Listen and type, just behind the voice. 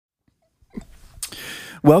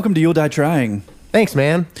Welcome to You'll Die Trying. Thanks,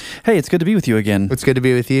 man. Hey, it's good to be with you again. It's good to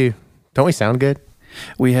be with you. Don't we sound good?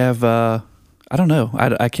 We have, I don't know.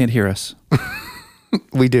 I can't hear us.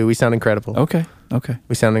 We do. We sound incredible. Okay.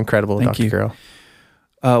 We sound incredible, Thank Dr. you. Girl.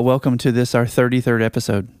 Welcome to our 33rd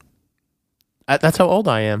episode. That's how old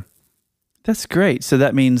I am. That's great. So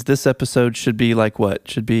that means this episode should be like what?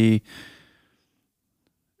 Should be...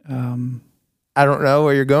 I don't know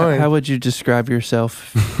where you're going. How would you describe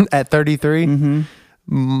yourself? At 33? Mm-hmm.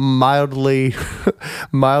 Mildly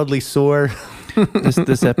sore.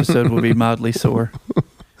 This episode will be mildly sore.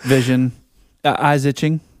 Vision. Eyes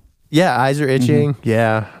itching. Yeah, eyes are itching. Mm-hmm.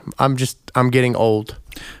 Yeah, I'm getting old.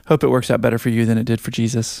 Hope it works out better for you than it did for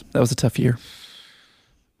Jesus. That was a tough year.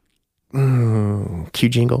 Cue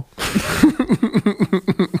jingle.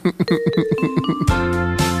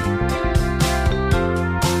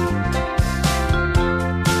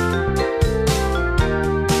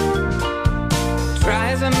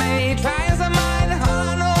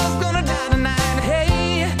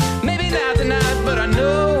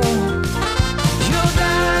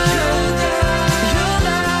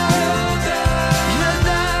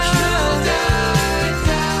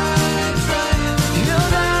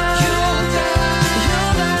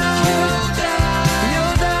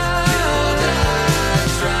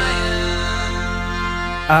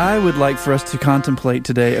 I would like for us to contemplate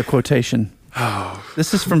today a quotation.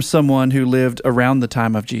 This is from someone who lived around the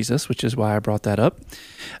time of Jesus, which is why I brought that up.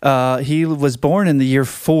 He was born in the year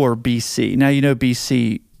 4 BC. Now, you know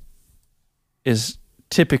BC is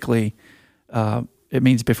typically, it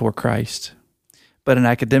means before Christ. But in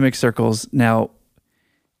academic circles, now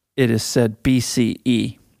it is said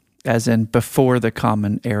BCE, as in before the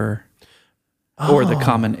Common Era, or the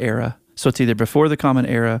Common Era. So it's either before the Common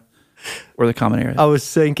Era or the Common Era. I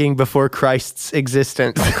was thinking before Christ's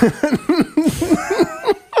existence.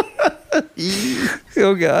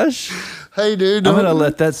 Oh, gosh. Hey, dude. I'm going to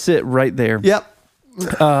let that sit right there. Yep.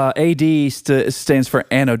 AD stands for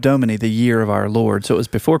Anno Domini, the year of our Lord. So it was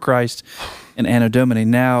before Christ and Anno Domini.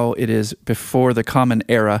 Now it is before the Common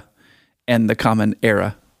Era and the Common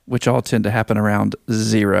Era, which all tend to happen around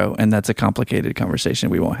 0, and that's a complicated conversation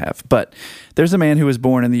we won't have. But there's a man who was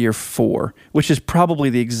born in the year 4, which is probably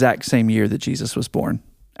the exact same year that Jesus was born,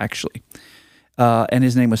 actually. And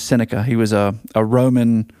his name was Seneca. He was a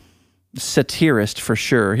Roman satirist for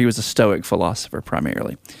sure. He was a Stoic philosopher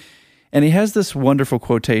primarily. And he has this wonderful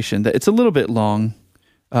quotation that it's a little bit long,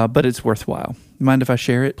 but it's worthwhile. Mind if I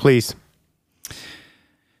share it? Please.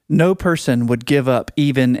 No person would give up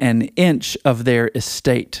even an inch of their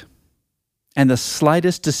estate, and the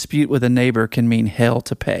slightest dispute with a neighbor can mean hell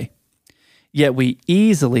to pay. Yet we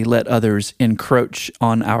easily let others encroach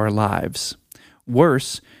on our lives.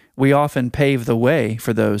 Worse, we often pave the way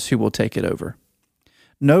for those who will take it over.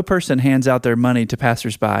 No person hands out their money to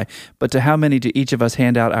passersby, but to how many do each of us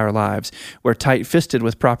hand out our lives? We're tight-fisted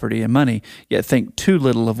with property and money, yet think too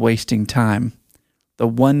little of wasting time. The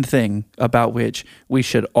one thing about which we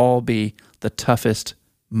should all be the toughest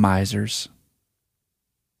misers.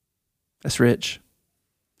 That's rich.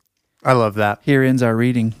 I love that. Here ends our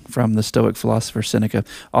reading from the Stoic philosopher Seneca,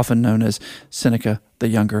 often known as Seneca the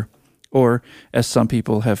Younger, or as some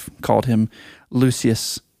people have called him,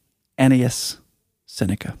 Lucius Annius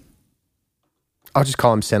Seneca. I'll just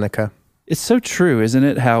call him Seneca. It's so true, isn't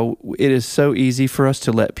it? How it is so easy for us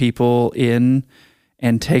to let people in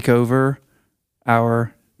and take over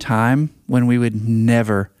our time when we would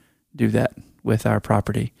never do that with our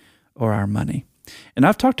property or our money. And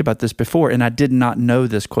I've talked about this before, and I did not know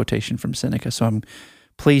this quotation from Seneca, so I'm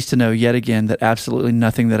pleased to know yet again that absolutely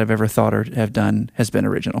nothing that I've ever thought or have done has been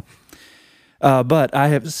original. But I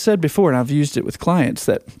have said before, and I've used it with clients,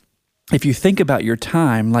 that if you think about your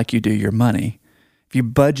time like you do your money, if you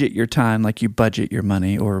budget your time like you budget your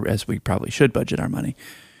money, or as we probably should budget our money,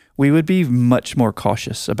 we would be much more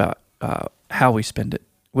cautious about how we spend it,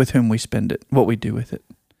 with whom we spend it, what we do with it.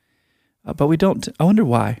 But we don't. I wonder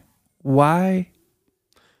why. Why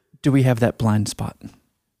do we have that blind spot?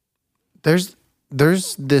 There's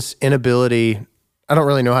this inability. I don't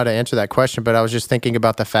really know how to answer that question, but I was just thinking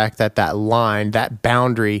about the fact that line, that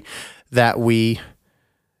boundary that we,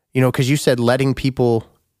 because you said letting people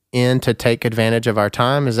in to take advantage of our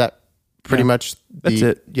time. Is that pretty much that's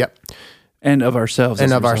it? Yep. And of ourselves.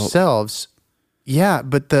 And of ourselves. Yeah,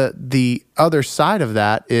 but the other side of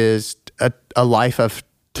that is a life of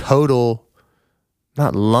total,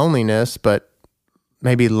 not loneliness, but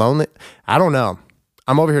maybe lonely. I don't know.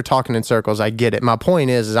 I'm over here talking in circles. I get it. My point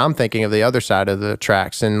is I'm thinking of the other side of the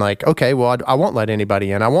tracks and like, okay, well, I won't let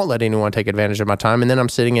anybody in. I won't let anyone take advantage of my time. And then I'm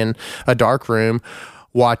sitting in a dark room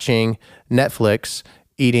watching Netflix,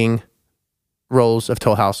 eating rolls of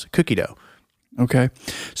Toll House cookie dough. Okay.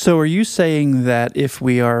 So are you saying that if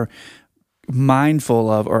we are mindful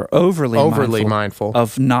of or overly mindful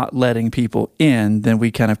of not letting people in, then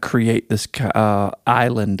we kind of create this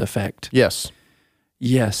island effect? Yes.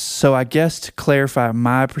 Yes. So I guess to clarify,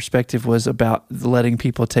 my perspective was about letting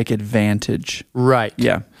people take advantage. Right.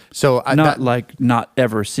 Yeah. So not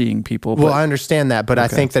ever seeing people. Well, I understand that, but okay. I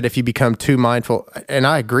think that if you become too mindful, and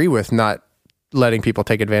I agree with not letting people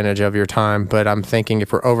take advantage of your time, but I'm thinking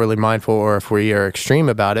if we're overly mindful or if we are extreme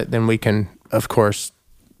about it, then we can, of course,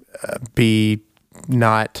 be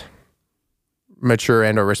not mature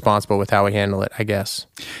and or responsible with how we handle it, I guess.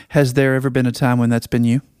 Has there ever been a time when that's been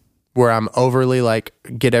you? Where I'm overly like,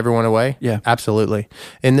 get everyone away? Yeah. Absolutely.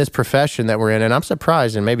 In this profession that we're in, and I'm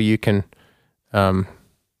surprised, and maybe you can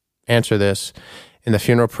answer this, in the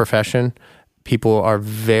funeral profession, people are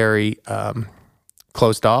very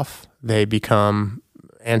closed off. They become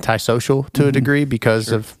antisocial to a degree because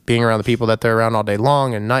of being around the people that they're around all day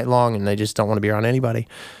long and night long, and they just don't want to be around anybody.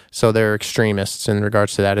 So they're extremists in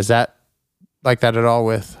regards to that. Is that like that at all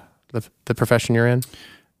with the profession you're in?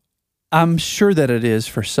 I'm sure that it is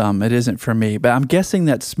for some. It isn't for me, but I'm guessing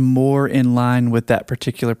that's more in line with that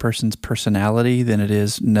particular person's personality than it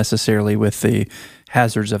is necessarily with the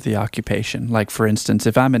hazards of the occupation. Like, for instance,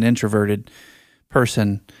 if I'm an introverted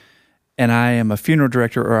person and I am a funeral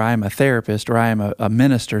director or I am a therapist or I am a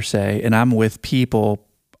minister, say, and I'm with people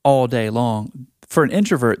all day long, for an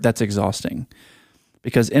introvert, that's exhausting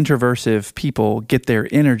because introversive people get their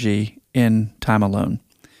energy in time alone.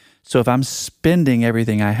 So if I'm spending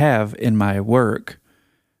everything I have in my work,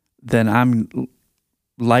 then I'm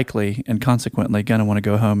likely and consequently going to want to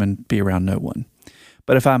go home and be around no one.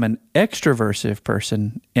 But if I'm an extroversive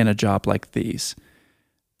person in a job like these,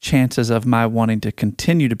 chances of my wanting to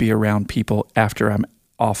continue to be around people after I'm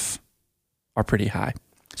off are pretty high.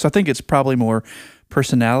 So I think it's probably more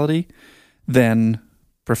personality than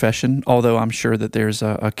profession, although I'm sure that there's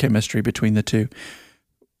a chemistry between the two.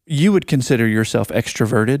 You would consider yourself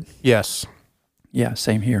extroverted? Yes. Yeah,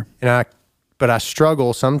 same here. But I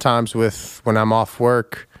struggle sometimes with when I'm off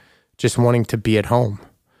work, just wanting to be at home.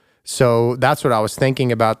 So that's what I was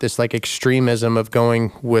thinking about, this like extremism of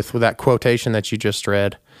going with that quotation that you just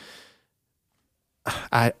read.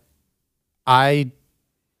 I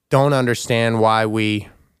don't understand why we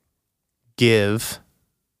give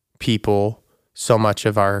people so much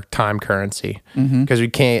of our time currency because we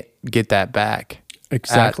can't get that back.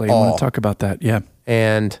 Exactly. I want to talk about that. Yeah.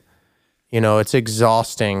 And, it's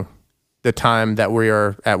exhausting the time that we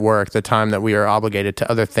are at work, the time that we are obligated to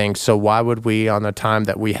other things. So why would we, on the time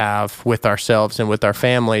that we have with ourselves and with our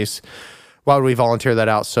families, why would we volunteer that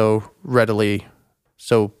out so readily,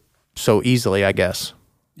 so easily, I guess?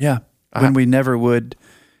 Yeah. When we never would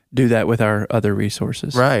do that with our other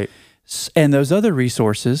resources. Right. And those other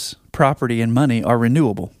resources, property and money, are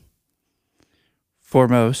renewable. For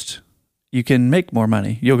most, you can make more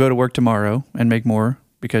money. You'll go to work tomorrow and make more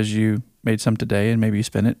because you made some today and maybe you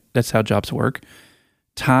spend it. That's how jobs work.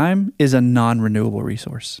 Time is a non-renewable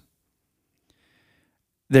resource.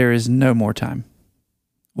 There is no more time.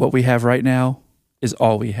 What we have right now is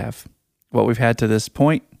all we have. What we've had to this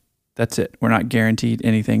point, that's it. We're not guaranteed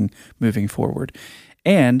anything moving forward.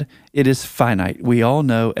 And it is finite. We all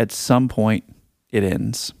know at some point it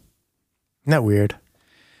ends. Isn't that weird?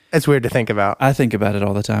 It's weird to think about. I think about it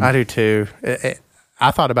all the time. I do too.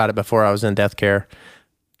 I thought about it before I was in death care,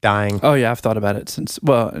 dying. Oh yeah, I've thought about it since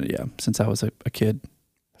I was a kid.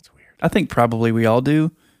 That's weird. I think probably we all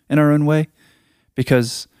do in our own way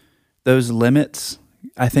because those limits,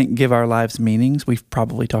 I think, give our lives meanings. We've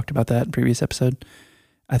probably talked about that in a previous episode.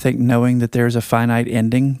 I think knowing that there's a finite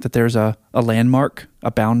ending, that there's a landmark,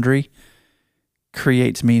 a boundary,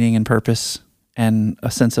 creates meaning and purpose and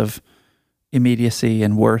a sense of immediacy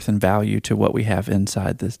and worth and value to what we have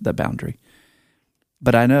inside the boundary.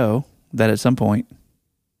 But I know that at some point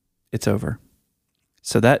it's over.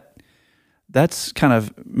 So that's kind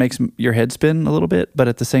of makes your head spin a little bit, but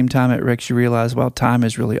at the same time it makes you realize, well, time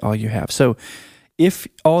is really all you have. So if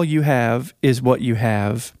all you have is what you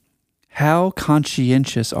have, how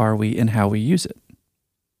conscientious are we in how we use it?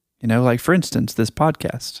 Like for instance, this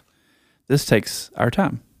podcast. This takes our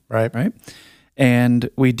time. Right. And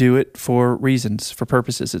we do it for reasons, for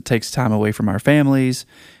purposes. It takes time away from our families.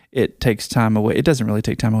 It takes time away. It doesn't really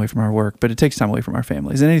take time away from our work, but it takes time away from our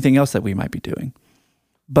families and anything else that we might be doing.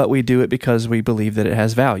 But we do it because we believe that it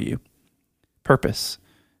has value, purpose,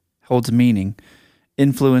 holds meaning,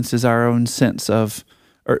 influences our own sense of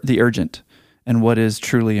the urgent and what is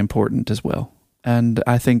truly important as well. And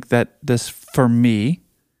I think that this, for me,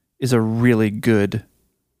 is a really good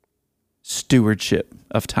stewardship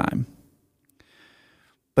of time.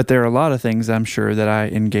 But there are a lot of things I'm sure that I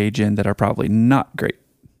engage in that are probably not great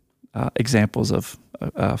examples of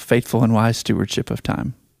faithful and wise stewardship of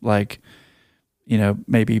time. Like,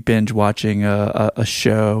 maybe binge watching a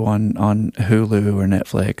show on Hulu or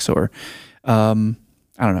Netflix, or I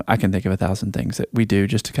don't know. I can think of 1,000 things that we do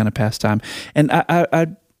just to kind of pass time. And I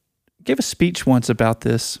gave a speech once about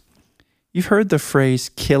this. You've heard the phrase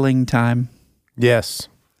 "killing time"? Yes.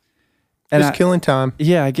 And Just killing time.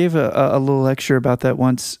 Yeah, I gave a little lecture about that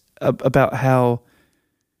once, about how,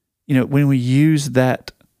 when we use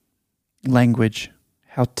that language,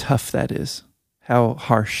 how tough that is, how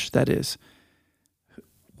harsh that is.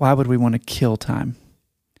 Why would we want to kill time?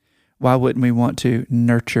 Why wouldn't we want to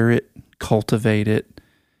nurture it, cultivate it,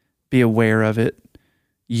 be aware of it,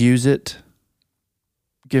 use it,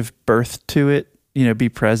 give birth to it, be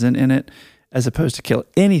present in it, as opposed to kill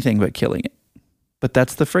anything but killing it? But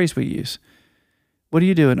that's the phrase we use. What are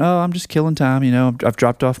you doing? Oh, I'm just killing time. I've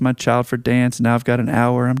dropped off my child for dance. Now I've got an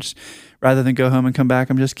hour. Rather than go home and come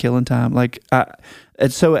back, I'm just killing time.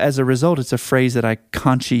 And so as a result, it's a phrase that I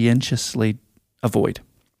conscientiously avoid,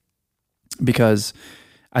 because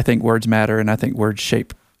I think words matter, and I think words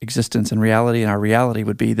shape existence and reality. And our reality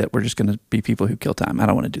would be that we're just going to be people who kill time. I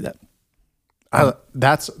don't want to do that.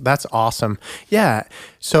 That's awesome. Yeah.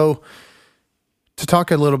 So to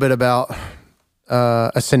talk a little bit about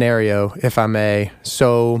a scenario, if I may.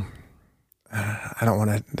 So I don't want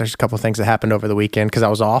to, there's a couple of things that happened over the weekend because I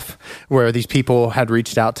was off, where these people had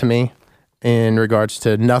reached out to me in regards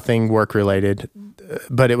to nothing work related,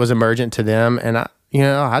 but it was emergent to them. And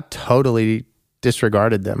I totally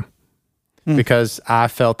disregarded them because I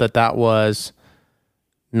felt that was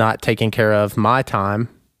not taking care of my time,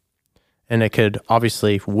 and it could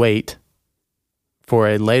obviously wait for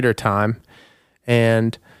a later time.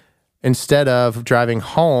 And instead of driving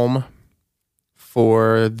home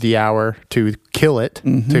for the hour to kill it,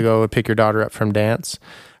 to go pick your daughter up from dance,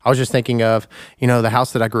 I was just thinking of, the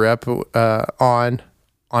house that I grew up on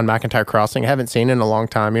McIntyre Crossing. I haven't seen in a long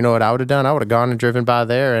time. You know what I would have done? I would have gone and driven by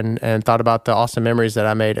there and thought about the awesome memories that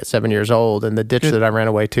I made at 7 years old, and the ditch that I ran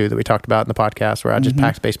away to that we talked about in the podcast, where I just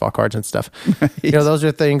packed baseball cards and stuff. Right. Those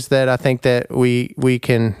are things that I think that we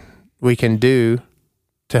can do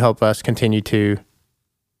to help us continue to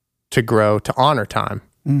grow, to honor time.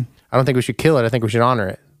 I don't think we should kill it. I think we should honor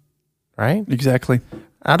it. Right? Exactly.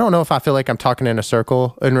 I don't know if I feel like I'm talking in a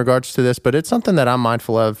circle in regards to this, but it's something that I'm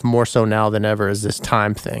mindful of more so now than ever, is this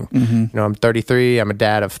time thing. I'm 33. I'm a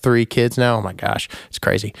dad of 3 kids now. Oh my gosh, it's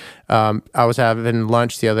crazy. I was having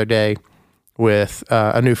lunch the other day with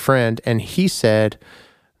a new friend, and he said,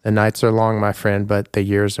 "The nights are long, my friend, but the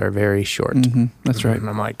years are very short." That's right. And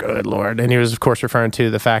I'm like, good Lord. And he was, of course, referring to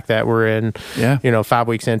the fact that we're in, 5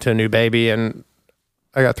 weeks into a new baby, and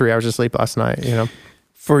I got 3 hours of sleep last night,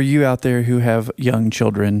 For you out there who have young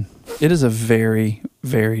children, it is a very,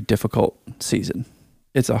 very difficult season.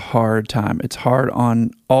 It's a hard time. It's hard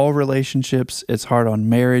on all relationships. It's hard on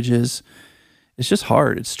marriages. It's just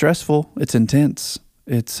hard. It's stressful. It's intense.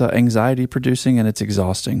 It's anxiety producing, and it's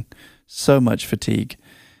exhausting. So much fatigue.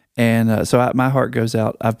 And so my heart goes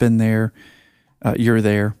out. I've been there. You're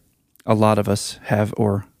there. A lot of us have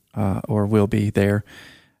or will be there.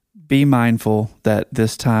 Be mindful that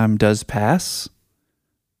this time does pass,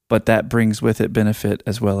 but that brings with it benefit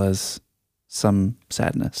as well as some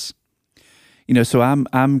sadness. So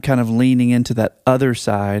I'm kind of leaning into that other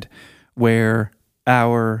side, where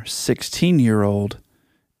our 16-year-old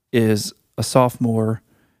is a sophomore,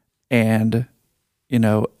 and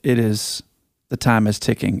the time is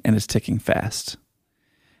ticking, and it's ticking fast.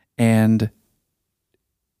 And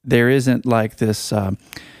there isn't like this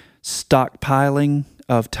stockpiling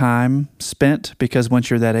of time spent, because once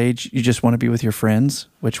you're that age, you just want to be with your friends,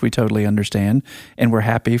 which we totally understand, and we're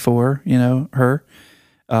happy for her.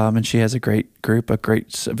 And she has a great group,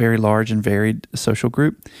 very large and varied social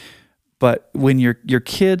group. But when your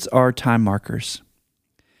kids are time markers,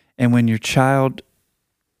 and when your child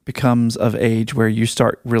becomes of age where you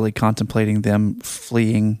start really contemplating them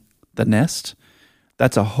fleeing the nest,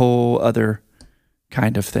 that's a whole other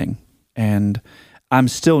kind of thing. And I'm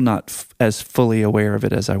still not as fully aware of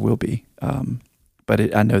it as I will be,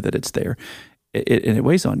 but I know that it's there, and it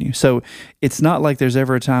weighs on you. So it's not like there's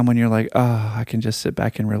ever a time when you're like, oh, I can just sit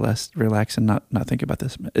back and relax and not think about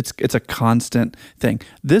this. It's a constant thing.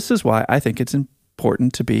 This is why I think it's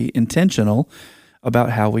important to be intentional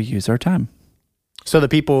about how we use our time. So the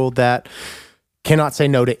people that cannot say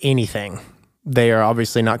no to anything, they are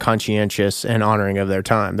obviously not conscientious and honoring of their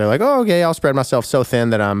time. They're like, oh, okay, I'll spread myself so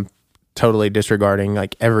thin that I'm totally disregarding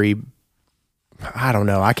I don't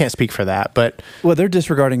know. I can't speak for that, but they're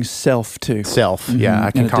disregarding self too. Self, yeah.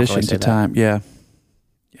 I can in addition to time, yeah.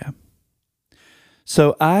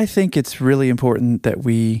 So I think it's really important that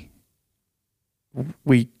we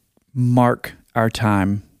mark our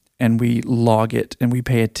time and we log it and we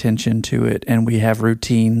pay attention to it and we have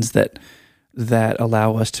routines that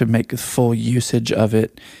allow us to make full usage of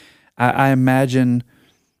it. I imagine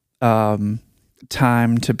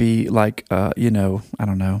time to be like, I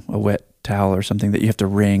don't know, a wet towel or something that you have to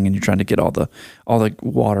wring and you're trying to get all the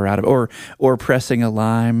water out of it, or pressing a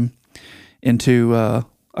lime into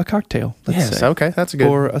a cocktail, let's say. Okay, that's good.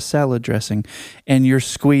 Or a salad dressing, and you're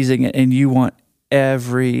squeezing it and you want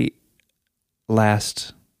every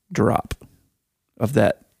last drop of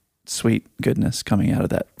that sweet goodness coming out of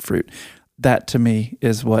that fruit. That to me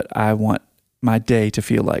is what I want my day to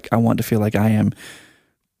feel like. I want to feel like I am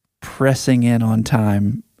pressing in on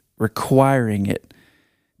time, requiring it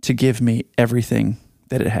to give me everything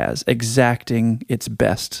that it has, exacting its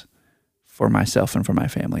best for myself and for my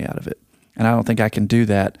family out of it. And I don't think I can do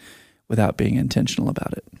that without being intentional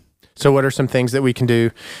about it. So what are some things that we can do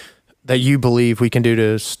that you believe we can do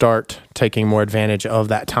to start taking more advantage of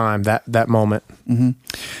that time, that moment? Mm-hmm.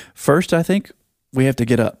 First, I think we have to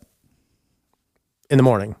get up. In the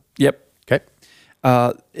morning? Yep. Okay.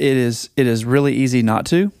 It is really easy not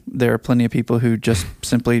to. There are plenty of people who just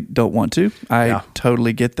simply don't want to. I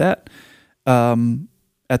totally get that.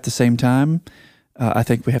 At the same time, I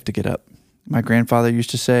think we have to get up. My grandfather used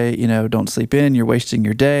to say, don't sleep in. You're wasting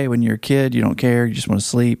your day. When you're a kid, you don't care. You just want to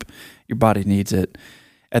sleep. Your body needs it.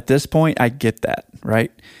 At this point, I get that,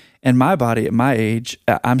 right? And my body at my age,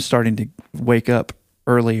 I'm starting to wake up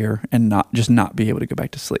earlier and not be able to go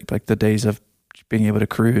back to sleep. Like the days of being able to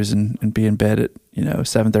cruise and be in bed at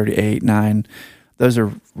 7:30, 8, 9, those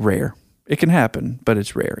are rare. It can happen, but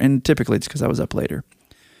it's rare. And typically it's because I was up later.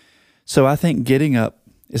 So I think getting up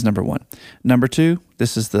is number one. Number two,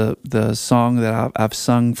 this is the song that I've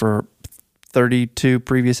sung for 32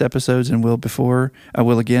 previous episodes and will before. I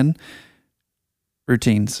will again.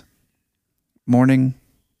 Routines. Morning,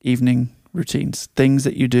 evening routines. Things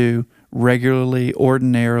that you do regularly,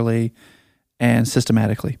 ordinarily, and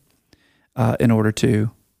systematically in order to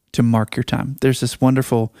mark your time. There's this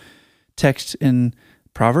wonderful text in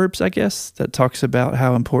Proverbs, I guess, that talks about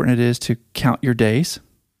how important it is to count your days.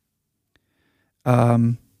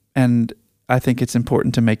 And I think it's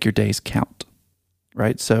important to make your days count,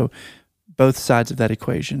 right? So both sides of that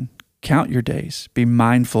equation. Count your days. Be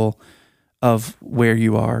mindful of where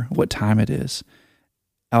you are, what time it is.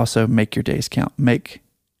 Also, make your days count. Make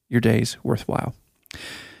your days worthwhile.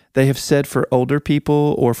 They have said for older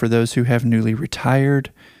people or for those who have newly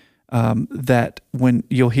retired, that when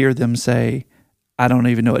you'll hear them say, I don't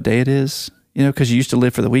even know what day it is, because you used to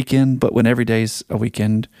live for the weekend, but when every day's a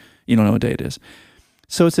weekend, you don't know what day it is.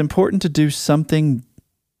 So it's important to do something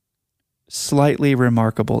slightly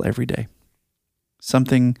remarkable every day.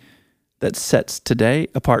 Something that sets today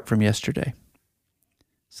apart from yesterday.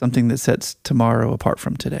 Something that sets tomorrow apart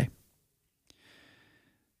from today.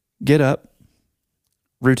 Get up.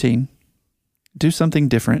 Routine. Do something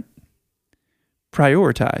different.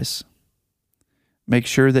 Prioritize. Make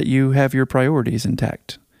sure that you have your priorities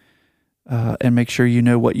intact. And make sure you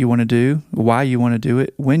know what you want to do, why you want to do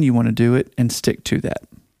it, when you want to do it, and stick to that.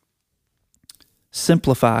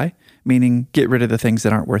 Simplify, meaning get rid of the things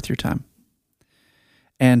that aren't worth your time.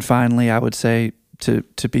 And finally, I would say to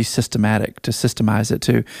be systematic, to systemize it,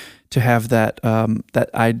 to have that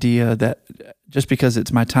idea that just because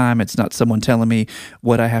it's my time, it's not someone telling me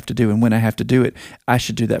what I have to do and when I have to do it. I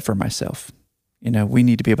should do that for myself. We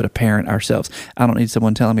need to be able to parent ourselves. I don't need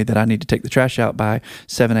someone telling me that I need to take the trash out by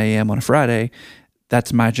 7 a.m. on a Friday.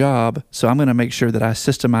 That's my job. So I'm going to make sure that I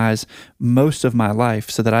systemize most of my life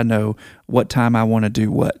so that I know what time I want to do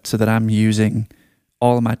what, so that I'm using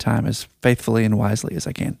all of my time as faithfully and wisely as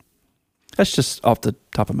I can. That's just off the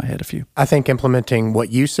top of my head, a few. I think implementing what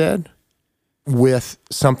you said with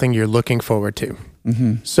something you're looking forward to.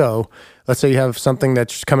 Mm-hmm. So let's say you have something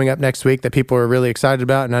that's coming up next week that people are really excited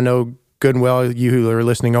about, and I know good and well you who are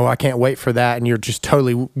listening, I can't wait for that, and you're just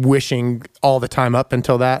totally wishing all the time up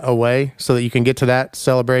until that away so that you can get to that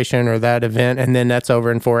celebration or that event, and then that's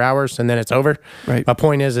over in 4 hours, and then it's over. Right. My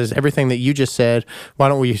point is everything that you just said, why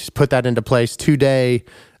don't we put that into place today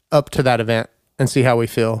up to that event and see how we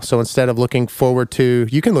feel? So instead of looking forward to,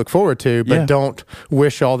 you can look forward to, but don't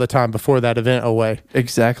wish all the time before that event away.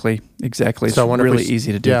 Exactly. It's so really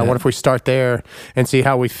easy to do that. I wonder if we start there and see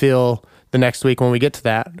how we feel the next week when we get to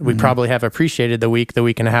that. We probably have appreciated the week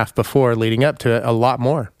and a half before leading up to it a lot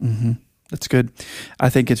more. Mm-hmm. That's good. I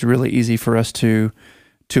think it's really easy for us to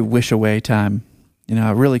wish away time.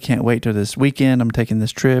 I really can't wait till this weekend. I'm taking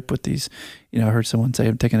this trip with these, I heard someone say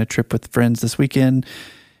I'm taking a trip with friends this weekend.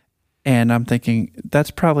 And I'm thinking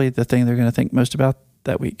that's probably the thing they're going to think most about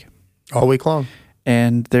that week. All week long.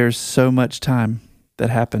 And there's so much time that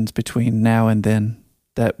happens between now and then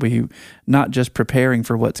that we not just preparing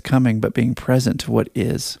for what's coming, but being present to what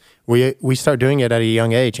is. We start doing it at a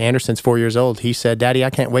young age. Anderson's 4 years old. He said, "Daddy, I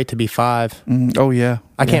can't wait to be 5." Oh yeah.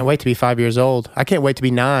 I can't wait to be 5 years old. I can't wait to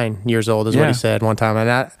be 9 years old is what he said one time.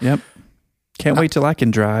 And Yep. Can't wait till I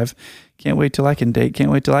can drive. Can't wait till I can date.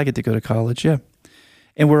 Can't wait till I get to go to college. Yeah.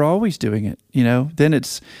 And we're always doing it, you know. Then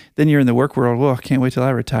you're in the work world. Well, I can't wait till I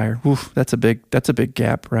retire. Oof, that's a big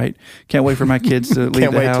gap, right? Can't wait for my kids to leave the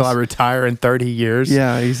house. Can't wait till I retire in 30 years.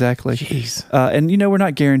 Yeah, exactly. Jeez. And we're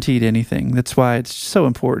not guaranteed anything. That's why it's so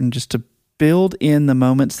important just to build in the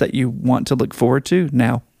moments that you want to look forward to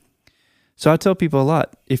now. So I tell people a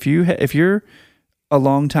lot, if you're a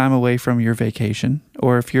long time away from your vacation,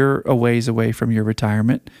 or if you're a ways away from your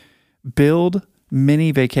retirement, build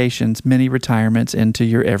many vacations, many retirements into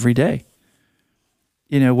your everyday.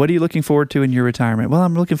 What are you looking forward to in your retirement? Well,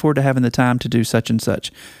 I'm looking forward to having the time to do such and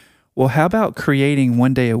such. Well, how about creating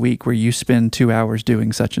one day a week where you spend 2 hours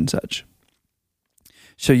doing such and such?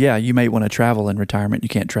 So yeah, you may want to travel in retirement. You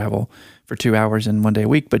can't travel for 2 hours in one day a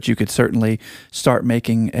week, but you could certainly start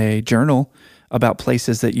making a journal about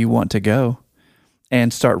places that you want to go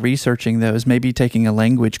and start researching those, maybe taking a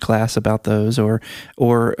language class about those, or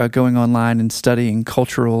going online and studying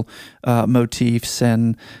cultural motifs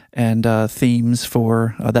and themes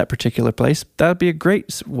for that particular place. That would be a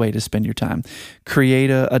great way to spend your time. Create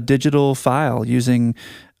a digital file using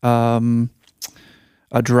a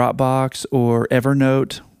Dropbox or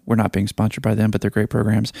Evernote. We're not being sponsored by them, but they're great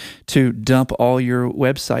programs to dump all your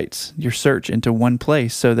websites, your search into one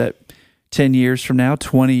place so that 10 years from now,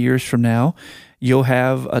 20 years from now, you'll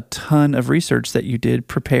have a ton of research that you did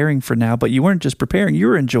preparing for now, but you weren't just preparing, you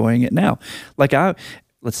were enjoying it now. Like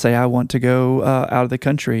let's say I want to go out of the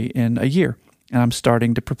country in a year, and I'm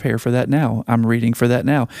starting to prepare for that now. I'm reading for that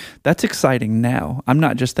now. That's exciting now. I'm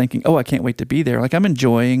not just thinking, I can't wait to be there. Like I'm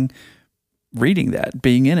enjoying reading that,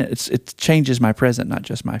 being in it. It changes my present, not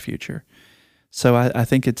just my future. So I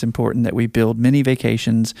think it's important that we build many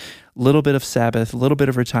vacations, a little bit of Sabbath, a little bit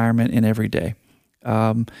of retirement in every day.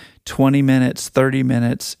 20 minutes, 30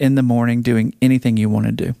 minutes in the morning doing anything you want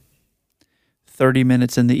to do. 30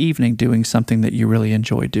 minutes in the evening doing something that you really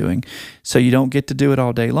enjoy doing. So you don't get to do it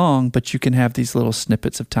all day long, but you can have these little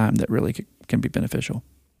snippets of time that really can be beneficial.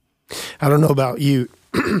 I don't know about you,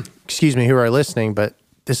 excuse me, who are listening, but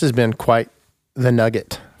this has been quite the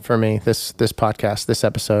nugget for me, this podcast, this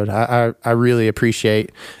episode. I really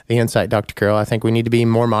appreciate the insight, Dr. Carroll. I think we need to be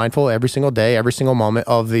more mindful every single day, every single moment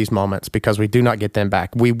of these moments, because we do not get them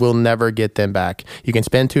back. We will never get them back. You can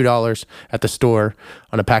spend $2 at the store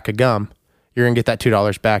on a pack of gum. You're going to get that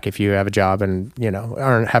 $2 back if you have a job and,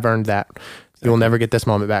 have earned that. You will never get this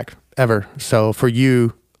moment back, ever. So for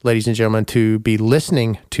you, ladies and gentlemen, to be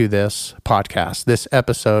listening to this podcast, this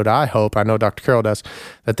episode, I know Dr. Carroll does,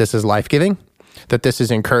 that this is life-giving, that this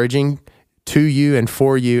is encouraging to you and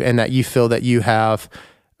for you, and that you feel that you have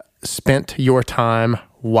spent your time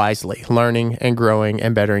wisely, learning and growing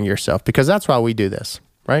and bettering yourself, because that's why we do this,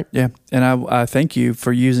 right? Yeah. And I thank you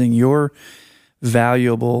for using your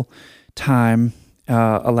valuable time,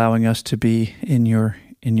 allowing us to be in your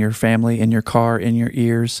family, in your car, in your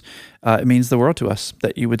ears. It means the world to us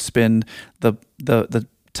that you would spend the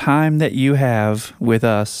time that you have with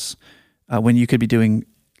us when you could be doing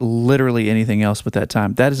literally anything else with that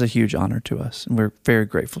time. That is a huge honor to us, and we're very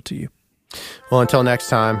grateful to you. Well, until next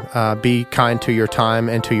time, be kind to your time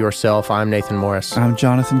and to yourself. I'm Nathan Morris. I'm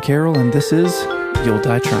Jonathan Carroll, and this is You'll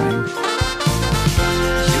Die Trying.